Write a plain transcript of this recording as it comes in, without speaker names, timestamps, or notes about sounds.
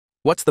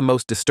What's the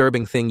most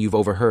disturbing thing you've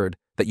overheard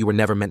that you were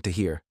never meant to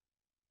hear?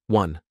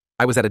 1.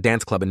 I was at a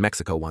dance club in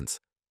Mexico once.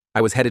 I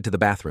was headed to the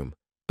bathroom,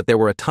 but there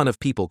were a ton of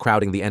people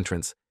crowding the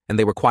entrance, and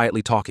they were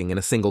quietly talking in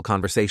a single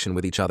conversation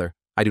with each other.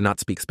 I do not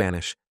speak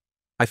Spanish.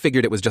 I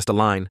figured it was just a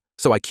line,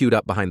 so I queued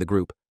up behind the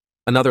group.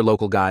 Another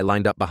local guy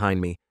lined up behind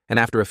me, and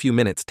after a few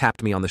minutes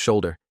tapped me on the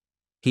shoulder.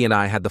 He and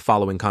I had the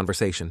following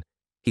conversation.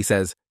 He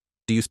says,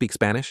 "Do you speak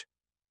Spanish?"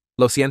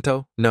 "Lo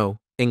siento, no,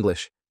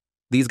 English.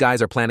 These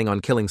guys are planning on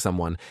killing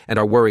someone and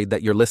are worried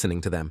that you're listening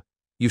to them.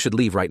 You should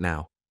leave right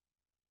now."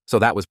 So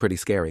that was pretty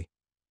scary.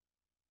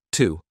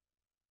 2.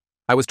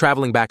 I was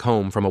traveling back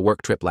home from a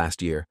work trip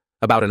last year,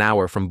 about an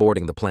hour from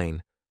boarding the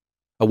plane.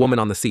 A woman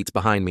on the seats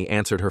behind me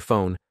answered her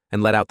phone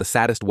and let out the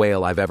saddest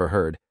wail I've ever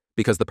heard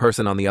because the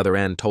person on the other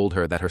end told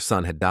her that her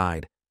son had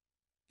died.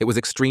 It was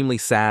extremely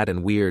sad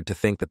and weird to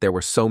think that there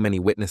were so many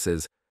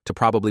witnesses to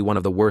probably one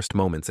of the worst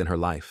moments in her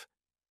life.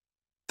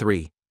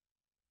 3.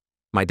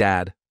 My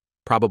dad,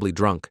 probably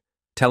drunk,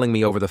 telling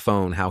me over the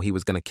phone how he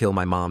was going to kill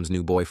my mom's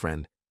new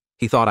boyfriend.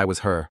 He thought I was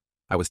her.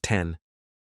 I was 10.